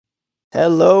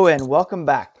Hello and welcome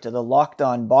back to the Locked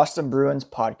On Boston Bruins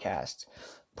podcast,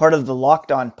 part of the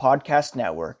Locked On Podcast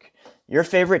Network, your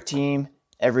favorite team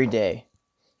every day.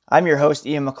 I'm your host,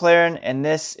 Ian McLaren, and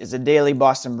this is a daily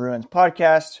Boston Bruins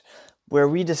podcast where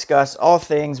we discuss all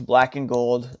things black and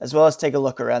gold, as well as take a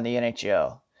look around the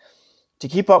NHL. To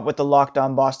keep up with the Locked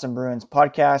On Boston Bruins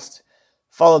podcast,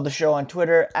 follow the show on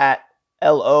Twitter at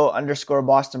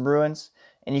LO_Boston Bruins,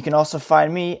 and you can also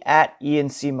find me at Ian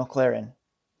C. McLaren.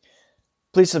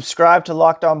 Please subscribe to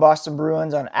Locked On Boston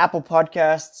Bruins on Apple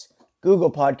Podcasts,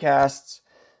 Google Podcasts,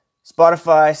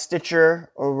 Spotify, Stitcher,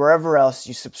 or wherever else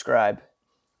you subscribe.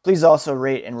 Please also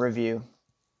rate and review.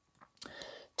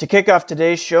 To kick off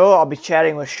today's show, I'll be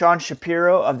chatting with Sean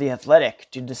Shapiro of The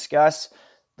Athletic to discuss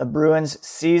the Bruins'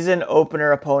 season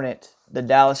opener opponent, the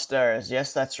Dallas Stars.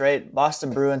 Yes, that's right.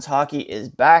 Boston Bruins hockey is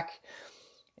back.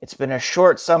 It's been a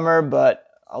short summer, but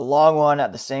a long one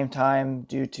at the same time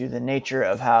due to the nature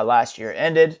of how last year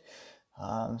ended.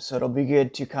 So it'll be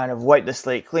good to kind of wipe the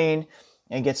slate clean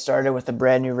and get started with a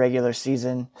brand new regular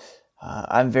season.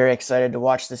 I'm very excited to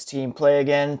watch this team play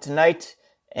again tonight.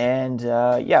 And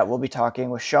we'll be talking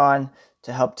with Sean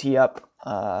to help tee up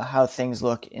how things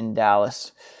look in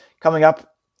Dallas. Coming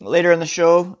up later in the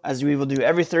show, as we will do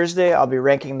every Thursday, I'll be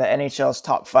ranking the NHL's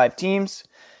top 5 teams.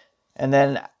 And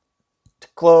then to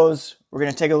close, we're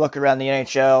going to take a look around the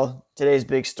NHL, today's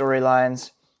big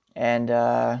storylines, and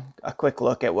a quick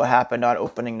look at what happened on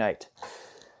opening night.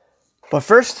 But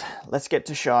first, let's get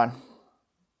to Sean.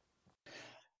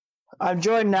 I'm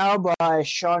joined now by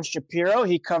Sean Shapiro.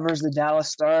 He covers the Dallas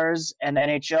Stars and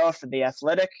NHL for The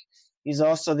Athletic. He's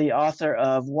also the author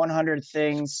of 100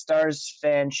 Things Stars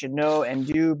Fans Should Know and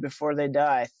Do Before They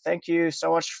Die. Thank you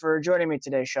so much for joining me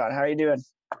today, Sean. How are you doing?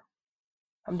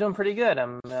 I'm doing pretty good.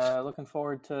 I'm looking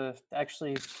forward to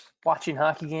actually watching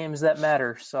hockey games that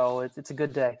matter. So it's a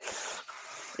good day.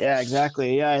 Yeah,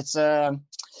 exactly. Yeah, it's a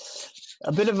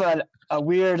bit of a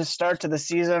weird start to the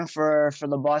season for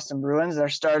the Boston Bruins. They're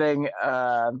starting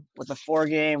with a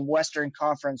 4-game Western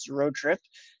Conference road trip.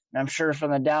 And I'm sure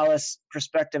from the Dallas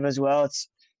perspective as well, it's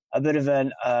a bit of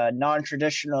a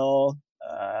non-traditional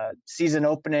season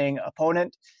opening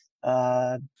opponent.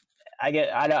 I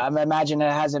imagine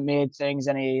it hasn't made things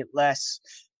any less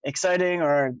exciting,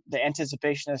 or the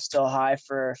anticipation is still high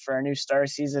for a new Star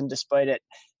season, despite it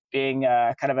being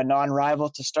kind of a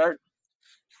non-rival to start.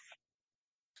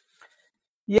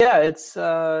 Yeah, it's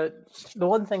the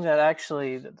one thing that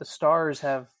actually the Stars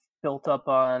have built up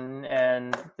on,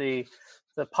 and the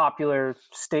popular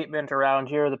statement around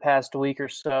here the past week or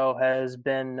so has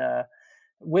been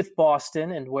with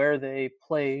Boston and where they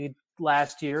played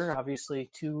last year, obviously,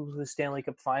 to the Stanley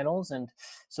Cup Finals. And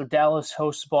so Dallas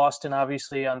hosts Boston,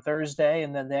 obviously, on Thursday,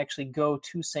 and then they actually go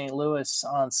to St. Louis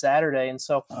on Saturday. And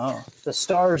so the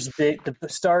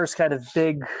Stars' kind of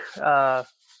big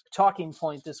talking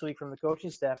point this week from the coaching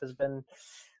staff has been,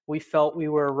 we felt we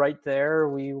were right there.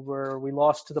 We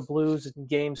lost to the Blues in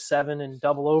Game 7 in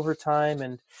double overtime,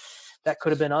 and that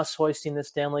could have been us hoisting the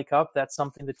Stanley Cup. That's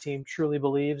something the team truly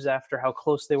believes after how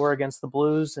close they were against the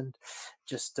Blues. And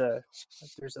just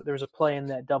there's a play in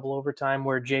that double overtime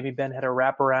where Jamie Benn had a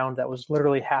wraparound that was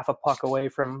literally half a puck away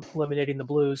from eliminating the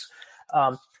Blues.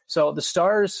 So the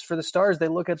Stars, they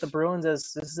look at the Bruins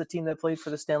as this is a team that played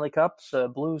for the Stanley Cup. The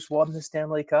Blues won the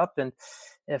Stanley Cup, and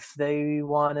if they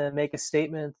want to make a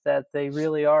statement that they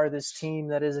really are this team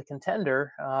that is a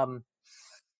contender,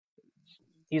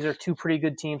 these are two pretty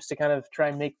good teams to kind of try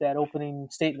and make that opening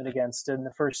statement against in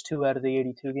the first 2 out of the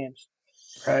 82 games.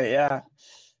 Right, yeah.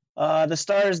 The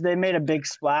Stars, they made a big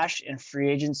splash in free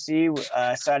agency,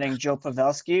 signing Joe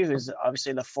Pavelski, who's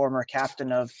obviously the former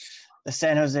captain of the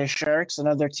San Jose Sharks,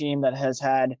 another team that has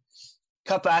had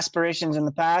cup aspirations in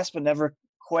the past, but never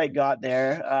quite got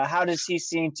there. How does he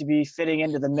seem to be fitting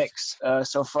into the mix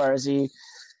so far? Is he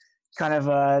kind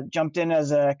of jumped in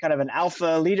as a kind of an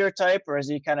alpha leader type, or is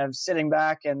he kind of sitting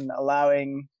back and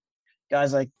allowing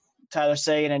guys like Tyler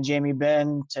Seguin and Jamie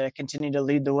Benn to continue to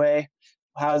lead the way?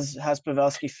 How's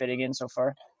Pavelski fitting in so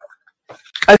far?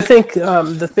 I think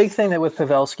the big thing that with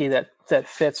Pavelski that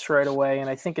fits right away, and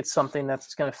I think it's something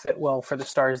that's going to fit well for the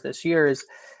Stars this year, is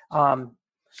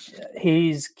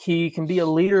he can be a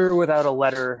leader without a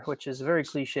letter, which is very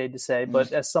cliched to say,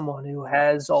 but as someone who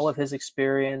has all of his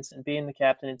experience and being the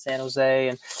captain in San Jose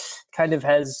and kind of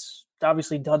has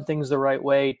obviously done things the right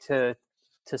way to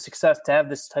have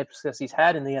this type of success he's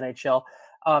had in the NHL,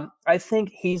 I think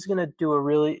he's going to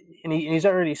do he's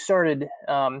already started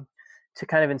to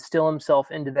kind of instill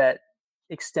himself into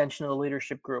extension of the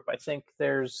leadership group. I think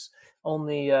there's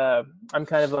only I'm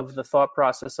kind of the thought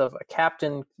process of a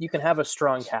captain. You can have a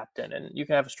strong captain and you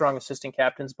can have strong assistant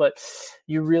captains, but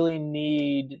you really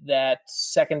need that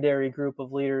secondary group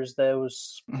of leaders,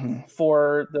 those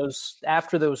for those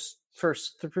after those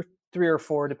first three or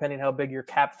four, depending how big your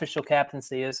official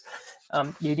captaincy is.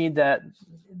 You need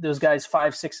those guys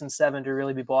 5, 6, and 7 to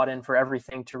really be bought in for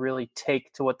everything, to really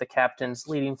take to what the captain's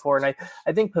leading for. And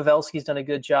I think Pavelski's done a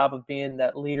good job of being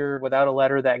that leader without a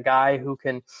letter, that guy who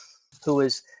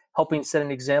is helping set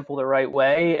an example the right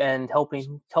way and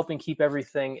helping keep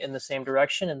everything in the same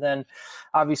direction. And then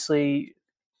obviously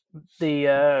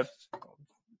the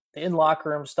in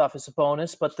locker room stuff is a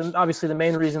bonus, but obviously the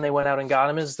main reason they went out and got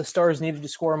him is the Stars needed to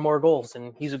score more goals,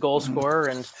 and he's a goal scorer.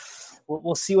 And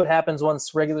we'll see what happens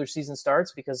once regular season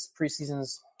starts, because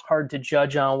preseason's hard to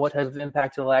judge on what type of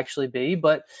impact it'll actually be.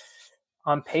 But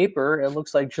on paper, it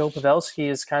looks like Joe Pavelski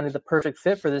is kind of the perfect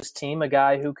fit for this team, a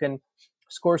guy who can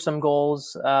score some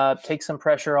goals, take some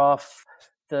pressure off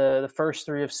the first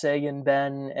three of Seguin,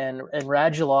 Ben, and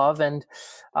Radulov, and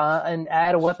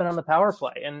add a weapon on the power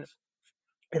play. And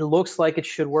it looks like it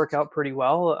should work out pretty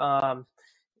well.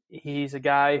 He's a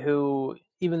guy who,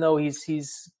 even though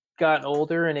he's gotten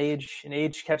older and age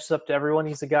catches up to everyone,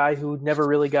 he's a guy who never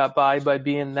really got by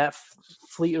being that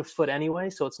fleet of foot anyway.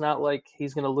 So it's not like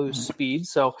he's going to lose speed.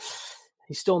 So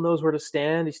he still knows where to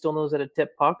stand. He still knows how to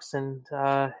tip pucks, and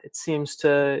it seems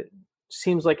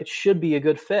like it should be a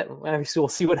good fit. Obviously, we'll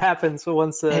see what happens. So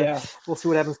we'll see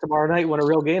what happens tomorrow night when a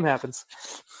real game happens.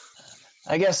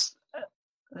 I guess.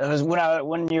 It was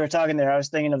when you were talking there, I was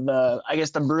thinking of the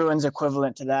Bruins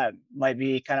equivalent to that might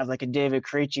be kind of like a David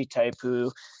Krejci type,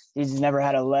 who he's never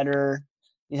had a letter.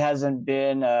 He hasn't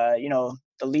been, the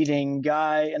leading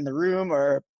guy in the room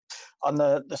or on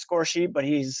the score sheet, but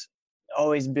he's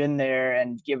always been there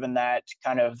and given that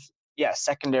kind of,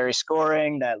 secondary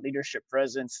scoring, that leadership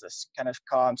presence, this kind of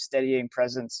calm, steadying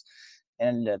presence.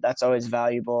 And that's always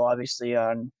valuable, obviously,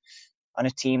 on a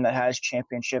team that has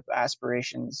championship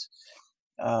aspirations.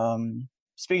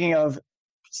 Speaking of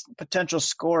potential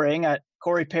scoring,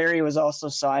 Corey Perry was also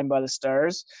signed by the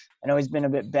Stars. I know he's been a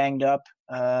bit banged up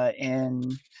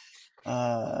in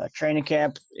training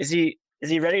camp. Is he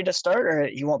ready to start, or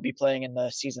he won't be playing in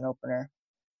the season opener?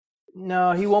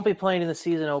 No, he won't be playing in the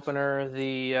season opener.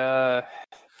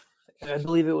 I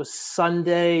believe it was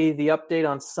Sunday. The update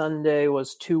on Sunday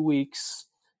was 2 weeks.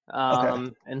 Okay.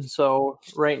 And so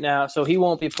right now, he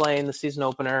won't be playing the season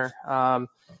opener.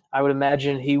 I would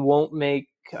imagine he'll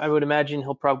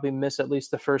probably miss at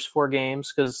least the first 4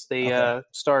 games, because the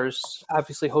Stars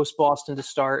obviously host Boston to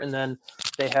start, and then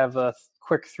they have a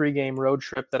quick 3-game road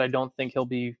trip that I don't think he'll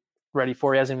be ready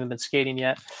for. He hasn't even been skating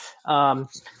yet.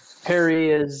 Perry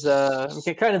is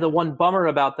kind of the one bummer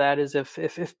about that is if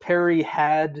Perry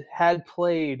had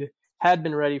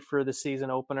been ready for the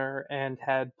season opener and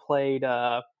had played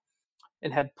the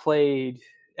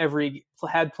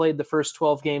first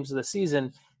 12 games of the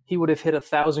season, he would have hit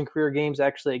 1,000 career games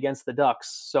actually against the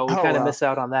Ducks. So we kind of miss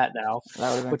out on that now,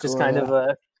 which is kind of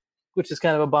a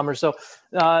bummer. So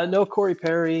no Corey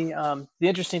Perry. The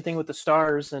interesting thing with the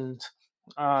Stars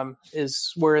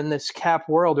is we're in this cap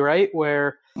world, right?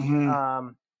 Where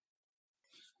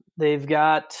they've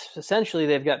got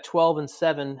 12 and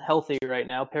 7 healthy right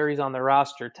now. Perry's on the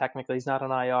roster. Technically, he's not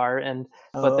on IR,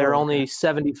 but they're only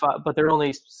 75. But they're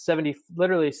only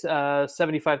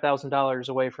 $75,000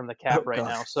 away from the cap right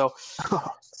now. So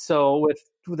with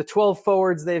the 12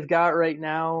 forwards they've got right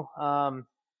now,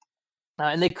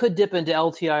 and they could dip into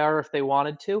LTIR if they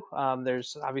wanted to.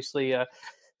 There's obviously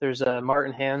there's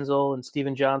Martin Hanzal and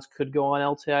Steven Johns could go on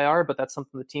LTIR, but that's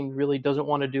something the team really doesn't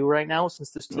want to do right now, since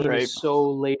this team is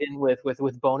so laden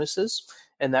with bonuses,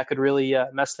 and that could really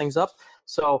mess things up.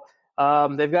 So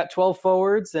they've got 12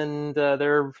 forwards, and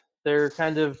they're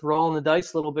kind of rolling the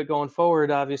dice a little bit going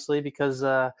forward, obviously, because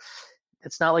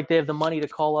it's not like they have the money to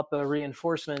call up a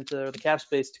reinforcement, or the cap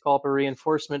space to call up a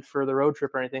reinforcement for the road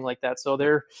trip or anything like that. So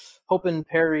they're hoping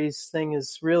Perry's thing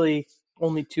is really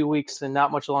only 2 weeks and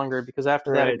not much longer, because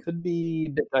after that it could be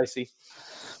a bit dicey.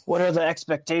 What are the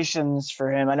expectations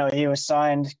for him? I know he was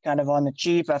signed kind of on the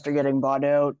cheap after getting bought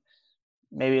out.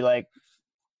 Maybe like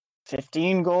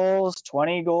 15 goals,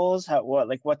 20 goals.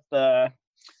 What's the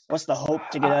hope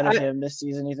to get out of him this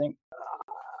season, you think?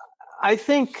 I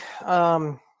think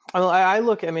I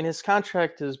look. I mean, his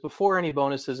contract is before any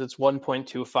bonuses. It's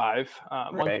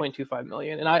 1.25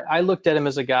 million, and I looked at him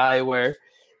as a guy where,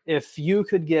 if you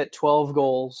could get 12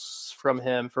 goals from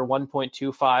him for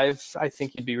 1.25, I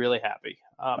think you'd be really happy.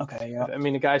 I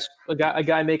mean, a guy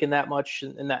making that much,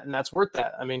 and that's worth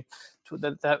that. I mean,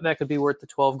 that could be worth the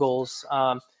 12 goals.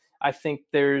 I think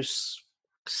there's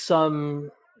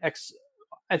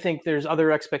I think there's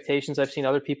other expectations I've seen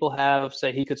other people have,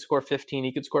 say he could score 15,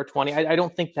 he could score 20. I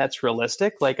don't think that's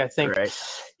realistic. Like, I think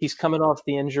he's coming off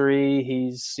the injury.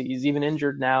 He's even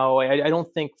injured now. I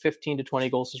don't think 15 to 20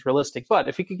 goals is realistic. But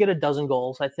if he could get a dozen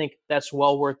goals, I think that's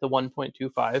well worth the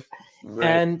 1.25. Right.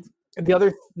 And the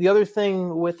other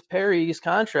thing with Perry's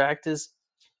contract is,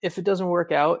 if it doesn't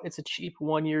work out, it's a cheap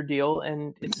 1-year deal,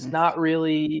 and it's not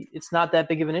that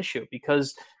big of an issue,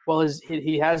 because while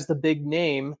he has the big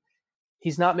name,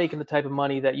 he's not making the type of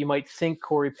money that you might think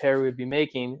Corey Perry would be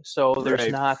making. So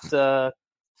there's not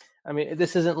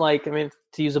this isn't like, to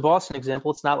use a Boston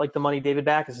example, it's not like the money David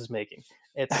Backes is making.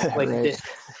 It's like,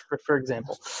 for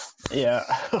example. Yeah.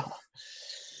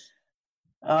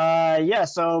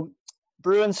 So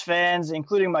Bruins fans,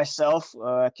 including myself,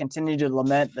 continue to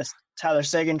lament this Tyler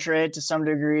Seguin trade to some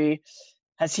degree.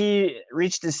 Has he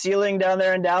reached his ceiling down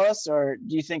there in Dallas, or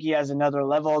do you think he has another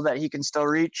level that he can still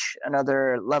reach,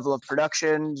 another level of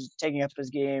production, taking up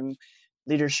his game,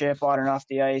 leadership on and off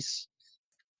the ice?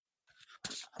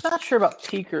 I'm not sure about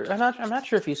peak, or I'm not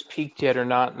sure if he's peaked yet or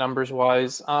not, numbers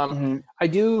wise. I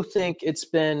do think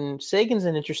Seguin's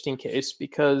an interesting case,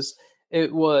 because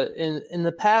it was in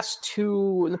the past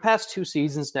two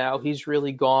seasons now, he's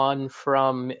really gone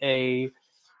from a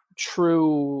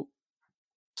true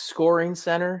scoring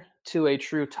center to a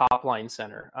true top line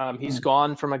center. He's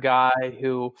gone from a guy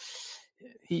who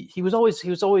he was always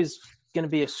going to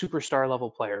be a superstar level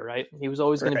player, right? He was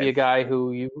always going to be a guy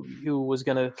who was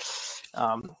going to,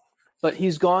 but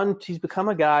he's become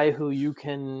a guy who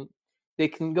they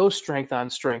can go strength on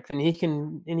strength, and he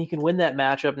can win that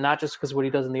matchup, not just because of what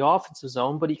he does in the offensive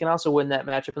zone, but he can also win that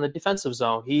matchup in the defensive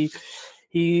zone.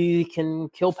 He can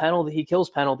kill penalty. He kills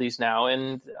penalties now,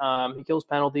 and he kills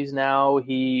penalties now.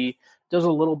 He does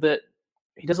a little bit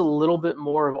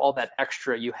more of all that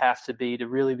extra you have to be to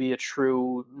really be a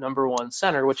true number one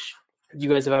center, which you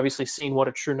guys have obviously seen what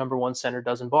a true number one center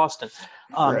does in Boston.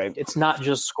 It's not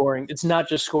just scoring. It's not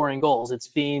just scoring goals. It's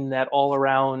being that all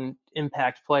around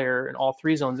impact player in all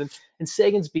three zones, and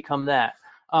Seguin's become that.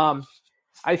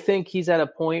 I think he's at a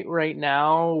point right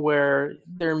now where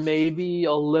there could be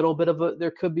a little bit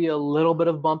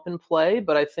of bump in play,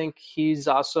 but I think he's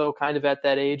also kind of at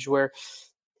that age where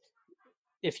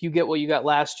if you get what you got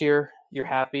last year, you're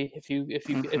happy. I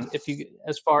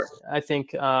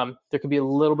think there could be a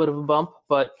little bit of a bump,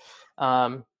 but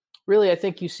really, I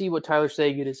think you see what Tyler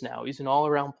Seguin is now. He's an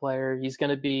all-around player. He's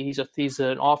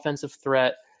an offensive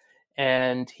threat,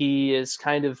 and he is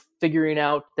kind of figuring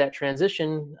out that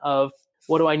transition of,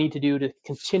 what do I need to do to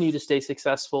continue to stay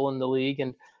successful in the league?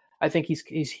 And I think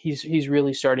he's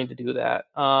really starting to do that.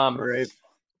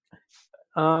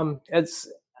 It's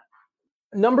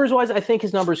numbers wise, I think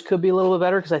his numbers could be a little bit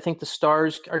better, because I think the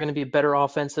Stars are going to be a better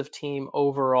offensive team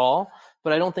overall.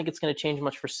 But I don't think it's going to change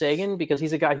much for Seguin, because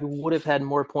he's a guy who would have had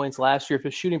more points last year if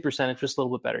his shooting percentage was a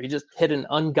little bit better. He just hit an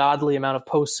ungodly amount of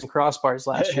posts and crossbars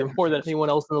last year, more than anyone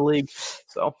else in the league.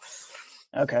 So,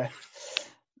 okay.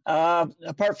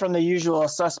 Apart from the usual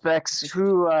suspects,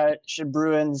 who should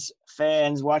Bruins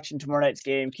fans watching tomorrow night's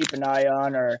game keep an eye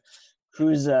on, or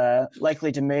who's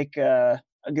likely to make a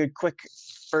good quick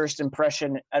first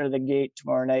impression out of the gate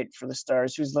tomorrow night for the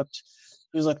Stars? Who's looked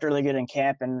really good in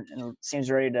camp and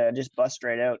seems ready to just bust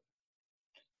right out?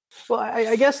 Well,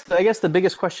 I guess the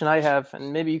biggest question I have,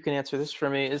 and maybe you can answer this for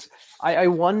me, is I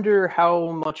wonder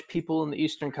how much people in the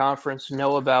Eastern Conference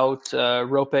know about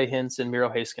Roope Hintz and Miro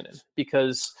Heiskanen,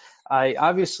 because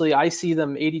I see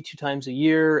them 82 times a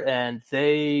year, and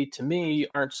they, to me,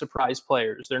 aren't surprise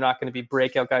players. They're not going to be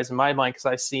breakout guys in my mind, because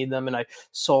I see them and I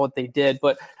saw what they did.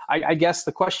 But I guess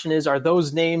the question is, are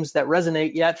those names that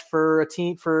resonate yet for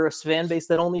a fan base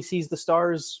that only sees the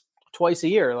Stars twice a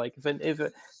year? Like,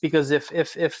 because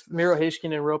if Miro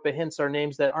Heiskanen and Roope Hintz are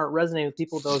names that aren't resonating with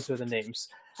people, those are the names.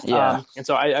 Yeah. And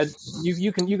so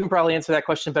you can probably answer that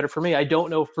question better for me. I don't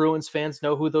know if Bruins fans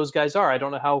know who those guys are. I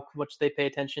don't know how much they pay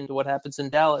attention to what happens in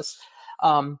Dallas.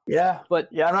 I'm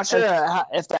not sure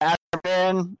if the actor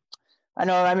been. I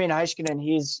know. Heiskanen,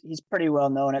 he's pretty well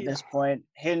known at this point.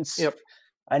 Hintz, yep.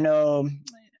 I know.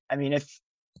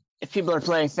 If people are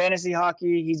playing fantasy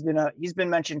hockey, he's been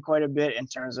mentioned quite a bit in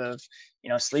terms of,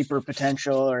 sleeper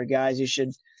potential, or guys you should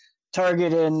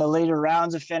target in the later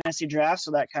rounds of fantasy drafts.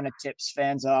 So that kind of tips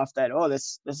fans off that,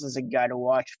 this is a guy to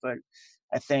watch. But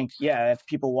I think, if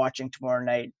people watching tomorrow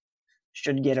night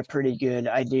should get a pretty good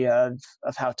idea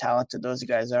of how talented those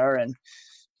guys are. And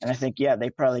I think, they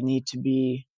probably need to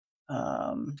be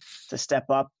to step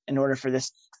up in order for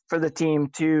the team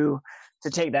to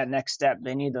take that next step.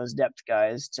 They need those depth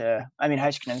guys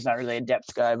Heiskanen's not really a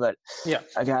depth guy, but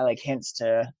a guy like Hintz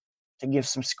to to give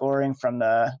some scoring from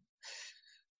the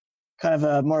kind of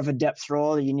a more of a depth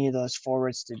role. You need those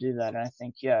forwards to do that. And I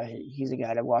think, yeah, he's a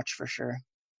guy to watch for sure.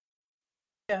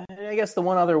 Yeah, I guess the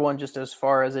one other one, just as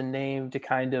far as a name to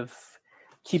kind of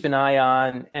keep an eye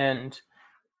on, and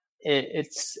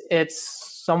it's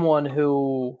someone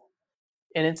who,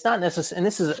 and it's not necessary. And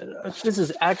this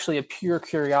is actually a pure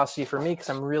curiosity for me because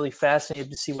I'm really fascinated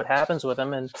to see what happens with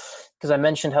him. And because I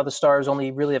mentioned how the Stars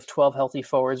only really have 12 healthy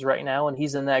forwards right now, and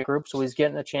he's in that group, so he's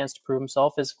getting a chance to prove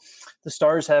himself. Is the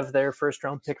Stars have their first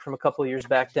round pick from a couple of years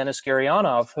back, Denis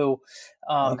Gurianov, who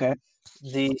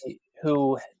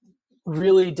who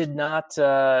really did not.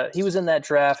 He was in that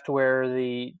draft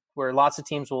where lots of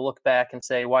teams will look back and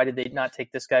say, why did they not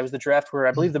take this guy? It was the draft where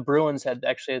I believe the Bruins had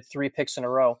 3 picks in a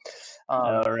row.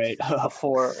 Right.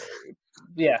 Before,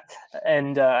 yeah.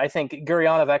 And I think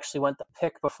Gurianov actually went the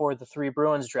pick before the 3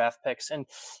 Bruins draft picks. And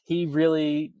he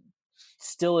really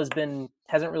still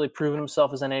hasn't really proven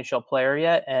himself as an NHL player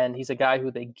yet. And he's a guy who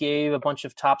they gave a bunch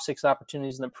of top 6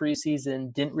 opportunities in the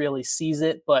preseason, didn't really seize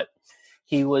it, but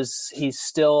he's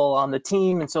still on the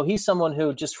team. And so he's someone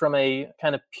who, just from a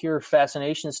kind of pure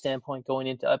fascination standpoint going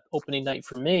into opening night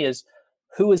for me, is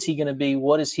who is he going to be?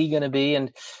 What is he going to be?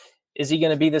 And is he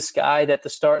going to be this guy that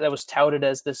that was touted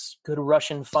as this good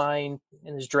Russian find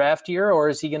in his draft year? Or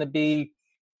is he going to be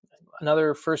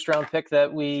another first round pick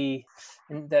that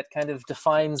kind of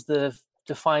defines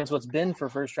what's been for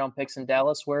first round picks in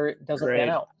Dallas, where it doesn't pan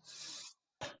out?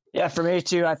 Yeah, for me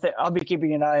too. I think I'll be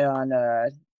keeping an eye on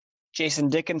Jason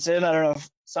Dickinson. I don't know if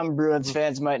some Bruins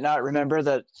fans might not remember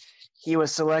that he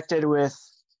was selected with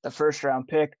the first round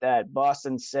pick that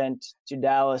Boston sent to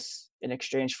Dallas in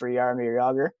exchange for Jaromir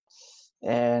Jagr.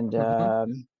 And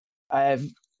I've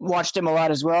watched him a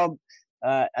lot as well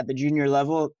at the junior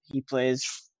level. He played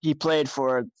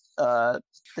for the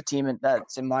team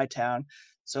that's in my town.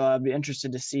 So I'll be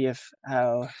interested to see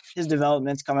how his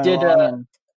development's coming along.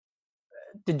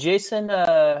 Did Jason,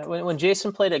 when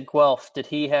Jason played at Guelph, did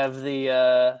he have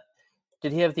the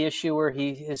issue where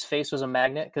his face was a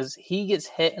magnet? Because he gets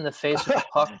hit in the face with a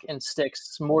puck and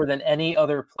sticks more than any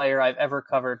other player I've ever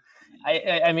covered.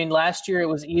 I mean, last year it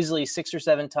was easily 6 or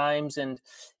 7 times, and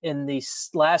in the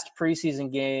last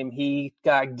preseason game, he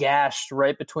got gashed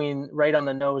right on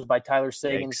the nose by Tyler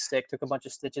Sagan's stick. Took a bunch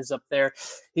of stitches up there.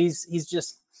 He's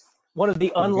just one of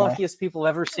the unluckiest people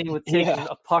I've ever seen with taking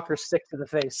a puck or stick to the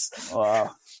face.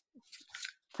 Wow.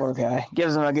 Poor guy.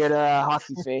 Gives him a good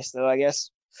hockey face, though, I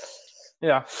guess.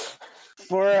 Yeah.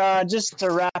 For just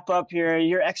to wrap up here,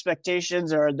 your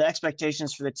expectations or the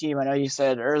expectations for the team. I know you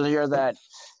said earlier that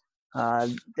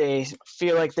they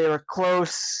feel like they were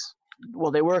close.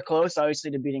 Well, they were close,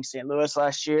 obviously, to beating St. Louis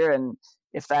last year. And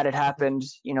if that had happened,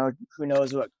 who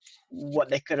knows what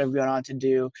they could have gone on to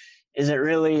do. Is it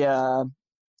really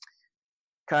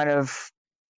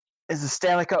is the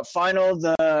Stanley Cup final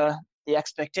the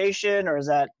expectation, or is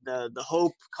that the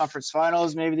hope? Conference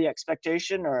finals maybe the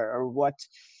expectation, or what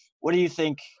do you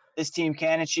think this team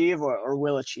can achieve or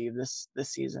will achieve this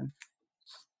season?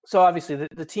 So obviously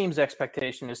the team's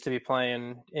expectation is to be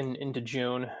playing into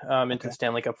June, into the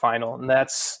Stanley Cup final, and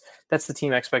that's the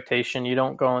team expectation. You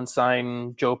don't go and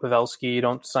sign Joe Pavelski, you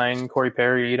don't sign Corey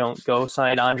Perry, you don't go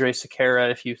sign Andrej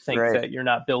Sekera if you think that you're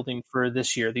not building for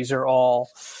this year. These are all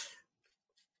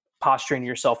posturing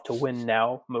yourself to win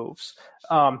now moves.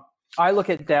 I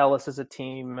look at Dallas as a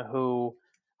team who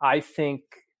I think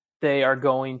they are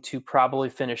going to probably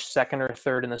finish second or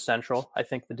third in the Central. I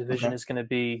think the division is going to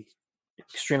be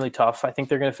extremely tough. I think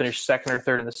they're going to finish second or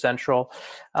third in the Central.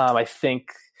 I think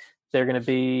they're going to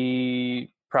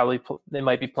be they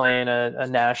might be playing a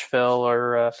Nashville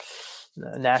or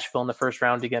Nashville in the first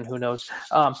round again. Who knows?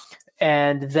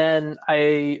 And then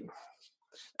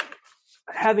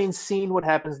having seen what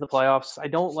happens in the playoffs, I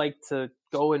don't like to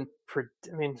go and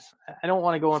I don't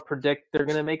want to go and predict they're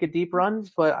going to make a deep run,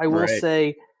 but I will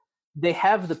say they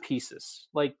have the pieces.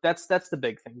 Like that's the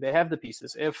big thing. They have the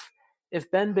pieces.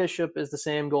 If Ben Bishop is the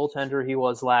same goaltender he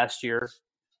was last year,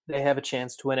 they have a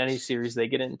chance to win any series they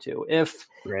get into. If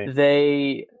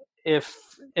they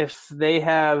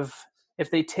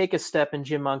take a step in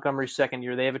Jim Montgomery's second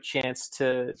year, they have a chance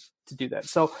to do that.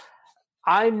 So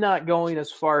I'm not going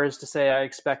as far as to say I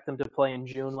expect them to play in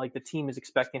June like the team is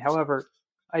expecting. However,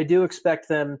 I do expect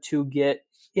them to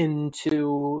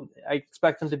I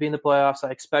expect them to be in the playoffs. I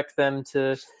expect them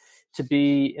to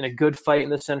be in a good fight in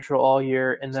the Central all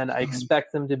year. And then I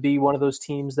expect them to be one of those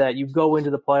teams that you go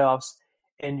into the playoffs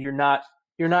and you're not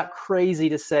crazy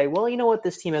to say, well, you know what,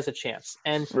 this team has a chance.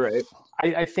 And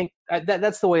I think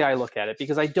that's the way I look at it,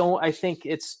 because I think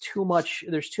it's too much.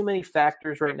 There's too many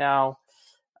factors right now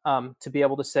to be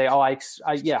able to say, oh, I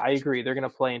agree, they're going to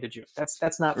play into June.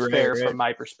 That's not fair from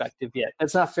my perspective yet.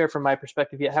 That's not fair from my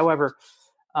perspective yet. However,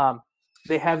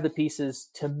 they have the pieces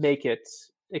to make it.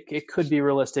 It could be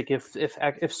realistic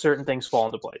if certain things fall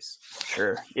into place.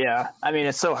 Sure. Yeah. I mean,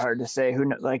 it's so hard to say.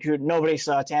 Nobody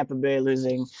saw Tampa Bay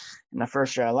losing in the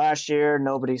first round last year.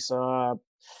 Nobody saw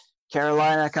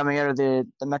Carolina coming out of the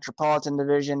Metropolitan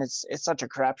Division. It's such a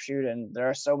crapshoot, and there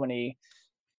are so many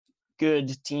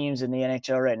good teams in the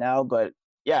NHL right now. But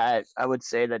yeah, I would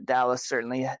say that Dallas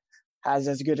certainly has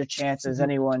as good a chance as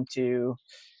anyone to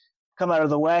come out of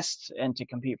the West and to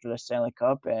compete for the Stanley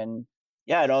Cup. And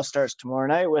yeah, it all starts tomorrow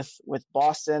night with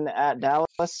Boston at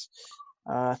Dallas.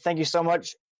 Thank you so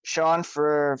much, Sean,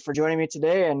 for joining me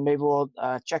today, and maybe we'll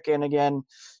check in again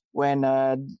when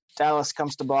Dallas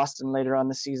comes to Boston later on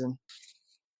this season.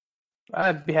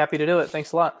 I'd be happy to do it.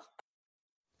 Thanks a lot.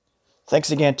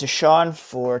 Thanks again to Sean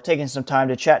for taking some time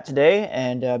to chat today,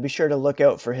 and be sure to look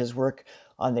out for his work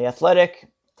on The Athletic,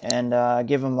 and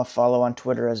give him a follow on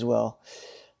Twitter as well.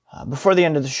 Before the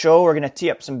end of the show, we're going to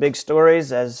tee up some big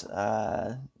stories as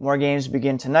more games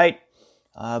begin tonight.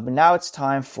 But now it's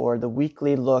time for the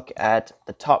weekly look at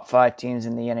the top 5 teams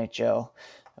in the NHL,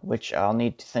 which I'll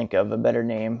need to think of a better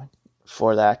name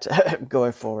for that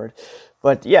going forward.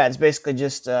 But yeah, it's basically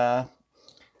just time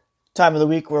of the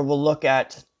week where we'll look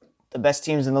at the best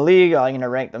teams in the league. I'm going to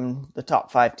rank them, the top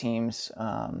 5 teams.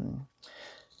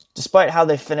 Despite how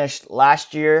they finished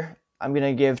last year, I'm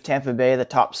going to give Tampa Bay the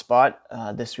top spot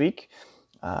this week.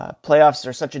 Playoffs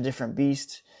are such a different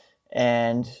beast,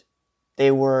 and they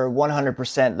were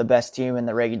 100% the best team in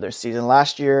the regular season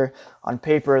last year. On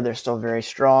paper, they're still very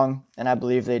strong, and I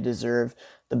believe they deserve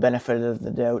the benefit of the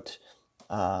doubt,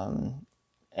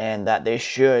 and that they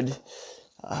should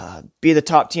be the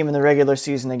top team in the regular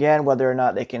season again. Whether or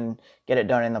not they can get it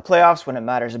done in the playoffs when it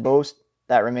matters most,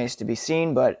 that remains to be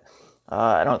seen, but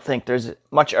I don't think there's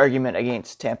much argument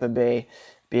against Tampa Bay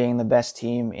being the best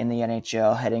team in the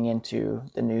NHL heading into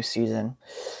the new season.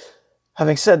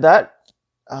 Having said that,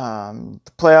 the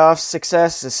playoff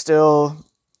success is still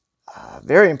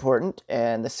very important,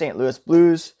 and the St. Louis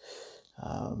Blues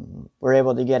were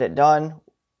able to get it done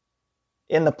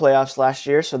in the playoffs last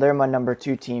year, so they're my number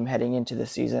 2 team heading into the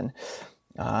season.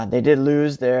 They did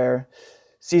lose their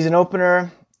season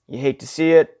opener. You hate to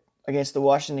see it, against the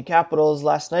Washington Capitals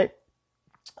last night.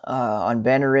 On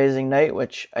banner raising night,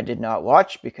 which I did not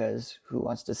watch because who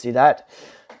wants to see that?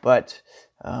 But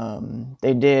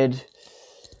they did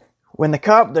win the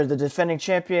cup. They're the defending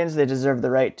champions. They deserve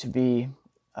the right to be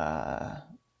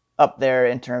up there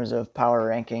in terms of power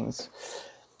rankings.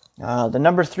 The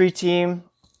number 3 team,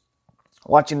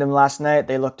 watching them last night,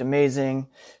 they looked amazing,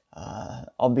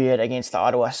 albeit against the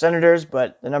Ottawa Senators.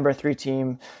 But the number 3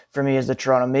 team for me is the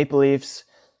Toronto Maple Leafs.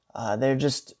 They're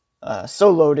just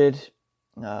so loaded.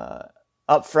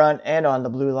 Up front and on the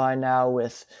blue line now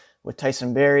with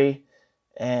Tyson Barrie.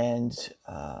 And,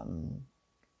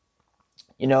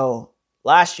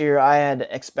 last year I had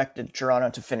expected Toronto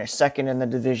to finish second in the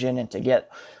division and to get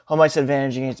home ice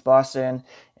advantage against Boston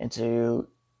and to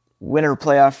win a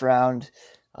playoff round.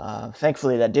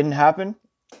 Thankfully, that didn't happen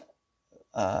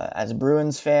as a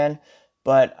Bruins fan,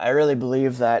 but I really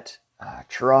believe that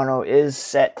Toronto is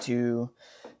set to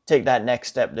take that next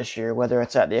step this year, whether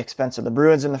it's at the expense of the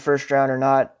Bruins in the first round or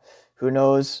not, who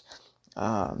knows.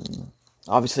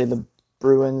 Obviously, the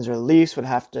Bruins or the Leafs would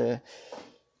have to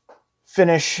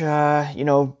finish,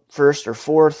 first or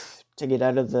fourth to get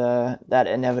out of that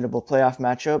inevitable playoff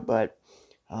matchup. But,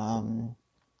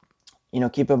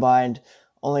 keep in mind,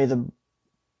 only the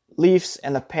Leafs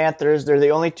and the Panthers, they're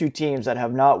the only 2 teams that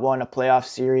have not won a playoff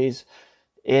series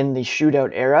in the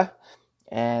shootout era.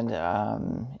 And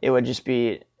it would just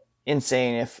be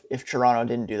insane if Toronto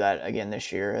didn't do that again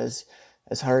this year, as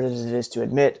hard as it is to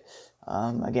admit.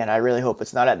 Again, I really hope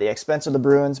it's not at the expense of the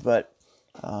Bruins, but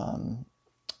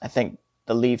I think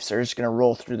the Leafs are just going to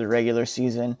roll through the regular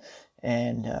season,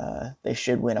 and they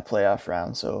should win a playoff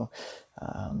round. So,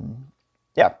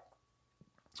 yeah.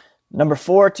 Number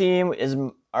 4 team is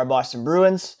our Boston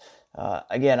Bruins.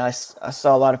 Again, I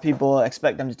saw a lot of people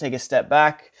expect them to take a step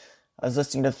back. I was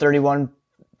listening to 31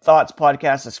 Thoughts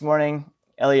podcast this morning.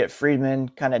 Elliot Friedman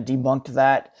kind of debunked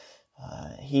that.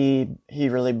 He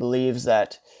really believes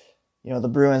that, the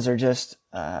Bruins are just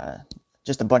a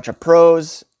bunch of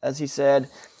pros, as he said,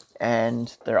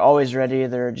 and they're always ready.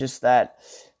 They're just that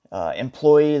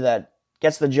employee that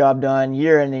gets the job done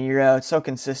year in and year out, so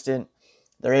consistent.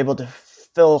 They're able to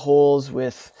fill holes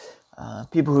with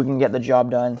people who can get the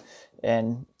job done,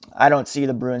 and I don't see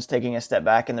the Bruins taking a step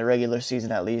back in the regular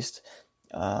season, at least.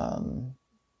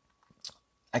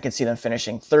 I could see them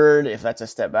finishing 3rd if that's a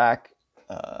step back.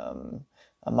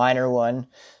 a minor one,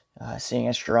 seeing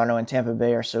as Toronto and Tampa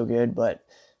Bay are so good, but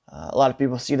a lot of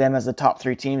people see them as the top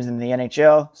 3 teams in the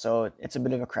NHL, so it's a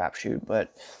bit of a crapshoot,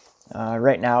 but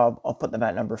right now I'll put them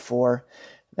at number 4.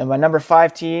 Then my number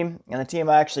 5 team, and the team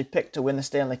I actually picked to win the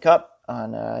Stanley Cup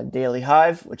on Daily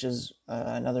Hive, which is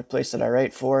another place that I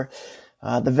write for,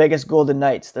 the Vegas Golden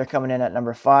Knights. They're coming in at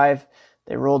number 5.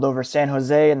 They rolled over San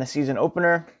Jose in the season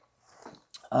opener,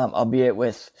 albeit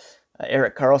with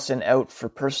Erik Karlsson out for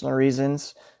personal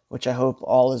reasons, which I hope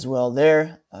all is well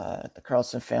there. The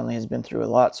Karlsson family has been through a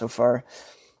lot so far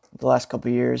the last couple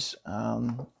of years.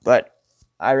 But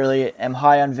I really am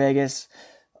high on Vegas.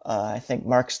 I think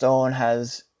Mark Stone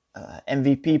has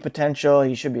MVP potential.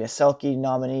 He should be a Selke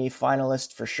nominee,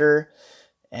 finalist for sure.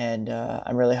 And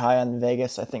I'm really high on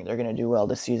Vegas. I think they're going to do well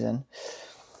this season.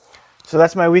 So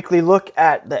that's my weekly look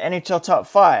at the NHL Top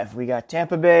 5. We got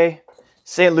Tampa Bay,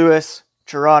 St. Louis,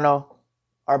 Toronto,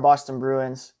 our Boston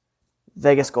Bruins,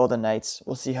 Vegas Golden Knights.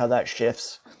 We'll see how that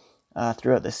shifts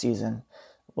throughout the season.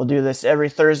 We'll do this every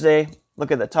Thursday.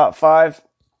 Look at the top 5.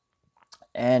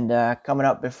 And coming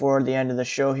up before the end of the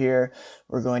show here,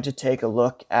 we're going to take a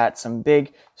look at some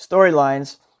big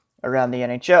storylines around the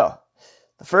NHL.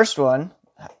 The first one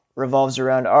revolves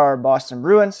around our Boston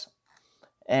Bruins.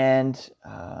 And,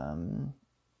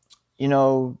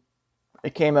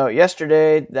 it came out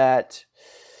yesterday that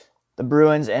the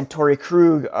Bruins and Torrey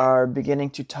Krug are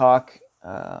beginning to talk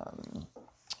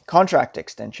contract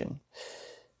extension.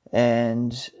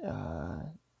 And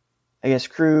I guess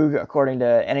Krug, according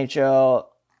to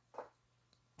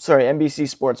NBC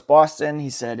Sports Boston, he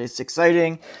said, "It's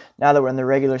exciting. Now that we're in the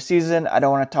regular season, I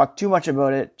don't want to talk too much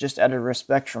about it, just out of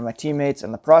respect for my teammates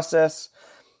and the process.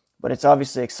 But it's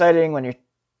obviously exciting when you're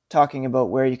talking about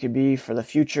where you could be for the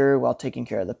future while taking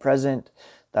care of the present.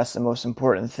 That's the most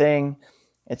important thing.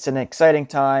 It's an exciting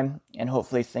time, and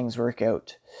hopefully things work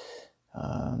out."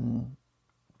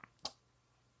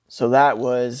 So that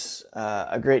was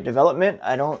a great development.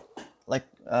 I don't like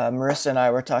Marissa and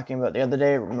I were talking about the other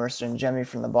day, Marissa and Jemmy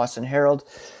from the Boston Herald.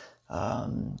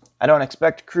 I don't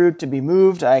expect Krug to be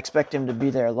moved. I expect him to be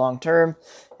there long term,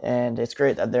 and it's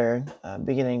great that they're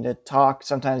beginning to talk.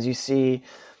 Sometimes you see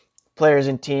players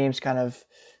and teams kind of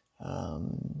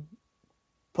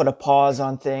put a pause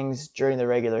on things during the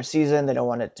regular season. They don't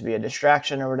want it to be a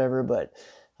distraction or whatever, but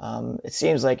it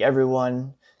seems like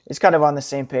everyone is kind of on the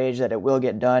same page that it will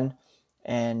get done,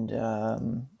 and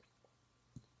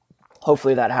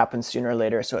hopefully that happens sooner or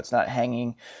later so it's not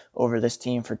hanging over this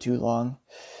team for too long.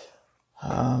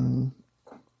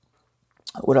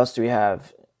 What else do we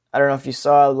have? I don't know if you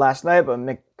saw last night, but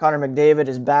Connor McDavid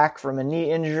is back from a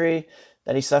knee injury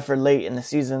that he suffered late in the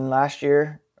season last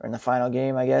year, or in the final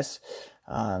game, I guess.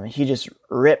 He just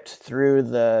ripped through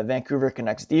the Vancouver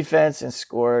Canucks defense and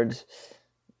scored,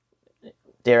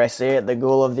 dare I say it, the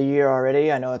goal of the year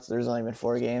already. I know there's only been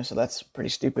 4 games, so that's pretty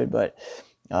stupid, but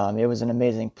it was an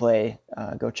amazing play.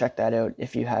 Go check that out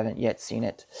if you haven't yet seen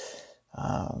it.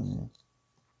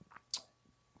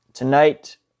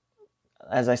 Tonight,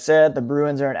 as I said, the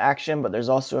Bruins are in action, but there's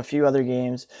also a few other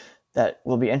games that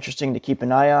will be interesting to keep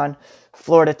an eye on.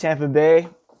 Florida, Tampa Bay.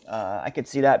 I could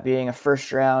see that being a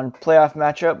first-round playoff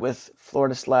matchup with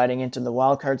Florida sliding into the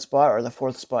wild card spot or the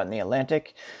 4th spot in the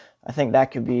Atlantic. I think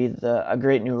that could be a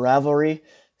great new rivalry,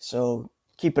 so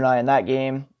keep an eye on that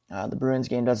game. The Bruins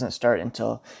game doesn't start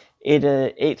until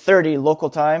 8:30 local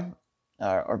time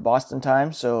or Boston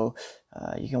time, so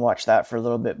you can watch that for a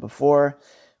little bit before.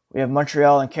 We have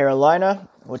Montreal and Carolina,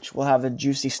 which will have a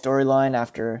juicy storyline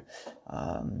after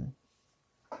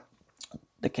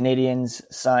the Canadiens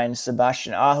signed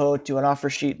Sebastian Aho to an offer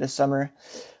sheet this summer.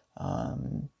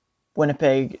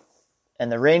 Winnipeg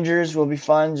and the Rangers will be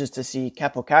fun just to see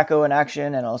Capo Caco in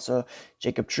action, and also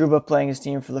Jacob Trouba playing his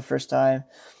team for the first time.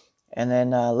 And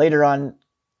then later on,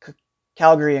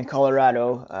 Calgary and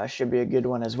Colorado should be a good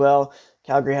one as well.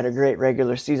 Calgary had a great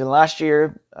regular season last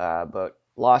year, but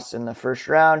lost in the first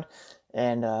round.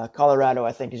 And Colorado,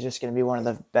 I think, is just going to be one of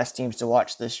the best teams to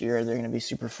watch this year. They're going to be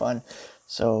super fun.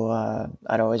 So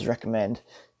I'd always recommend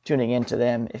tuning into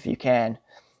them if you can.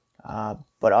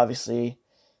 But obviously,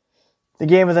 the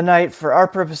game of the night for our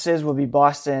purposes will be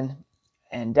Boston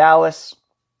and Dallas.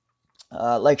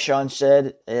 Like Sean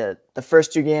said, the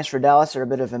first 2 games for Dallas are a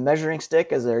bit of a measuring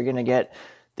stick, as they're going to get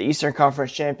the Eastern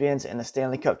Conference champions and the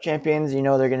Stanley Cup champions. You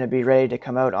know they're going to be ready to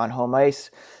come out on home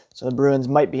ice. So the Bruins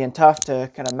might be in tough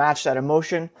to kind of match that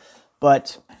emotion.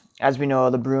 But as we know,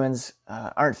 the Bruins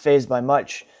aren't fazed by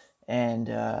much, and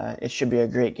it should be a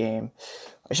great game.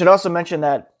 I should also mention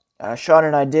that Sean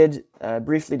and I did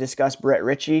briefly discuss Brett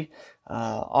Ritchie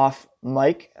off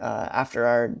mic after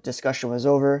our discussion was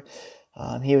over.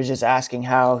 He was just asking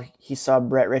how he saw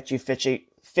Brett Ritchie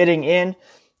fitting in.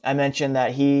 I mentioned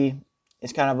that he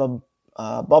is kind of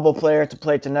a bubble player to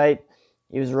play tonight.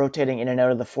 He was rotating in and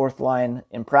out of the fourth line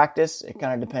in practice. It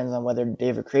kind of depends on whether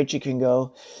David Krejci can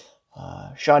go.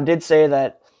 Sean did say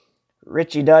that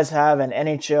Ritchie does have an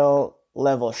NHL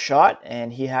level shot,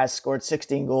 and he has scored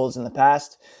 16 goals in the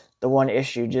past. The one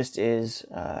issue just is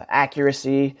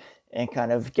accuracy and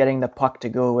kind of getting the puck to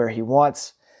go where he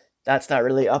wants. That's not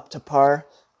really up to par,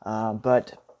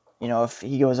 but if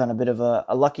he goes on a bit of a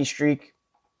lucky streak,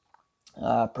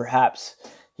 perhaps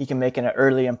he can make an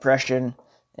early impression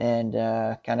and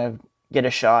kind of get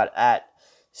a shot at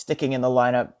sticking in the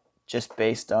lineup just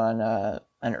based on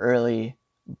an early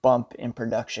bump in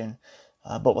production.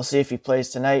 But we'll see if he plays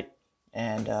tonight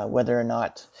and whether or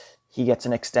not he gets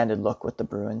an extended look with the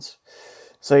Bruins.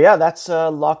 So yeah, that's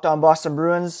Locked On Boston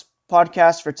Bruins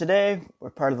podcast for today. We're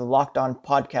part of the Locked On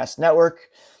Podcast Network.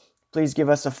 Please give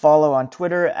us a follow on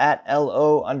Twitter at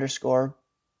 @LO_Boston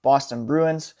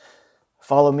Bruins.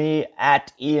 Follow me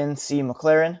at Ian C.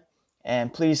 McLaren.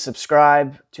 And please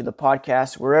subscribe to the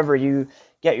podcast wherever you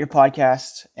get your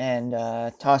podcasts and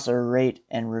toss a rate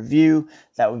and review.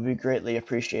 That would be greatly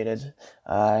appreciated.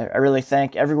 I really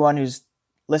thank everyone who's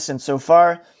listened so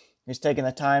far, who's taken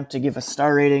the time to give a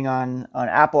star rating on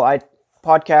Apple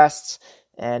Podcasts,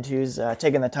 and who's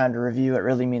taken the time to review. It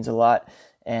really means a lot.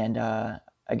 And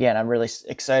again, I'm really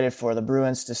excited for the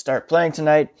Bruins to start playing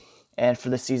tonight and for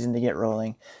the season to get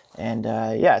rolling. And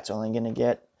it's only going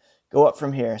to go up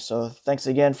from here. So thanks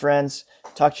again, friends.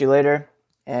 Talk to you later,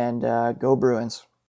 and go Bruins.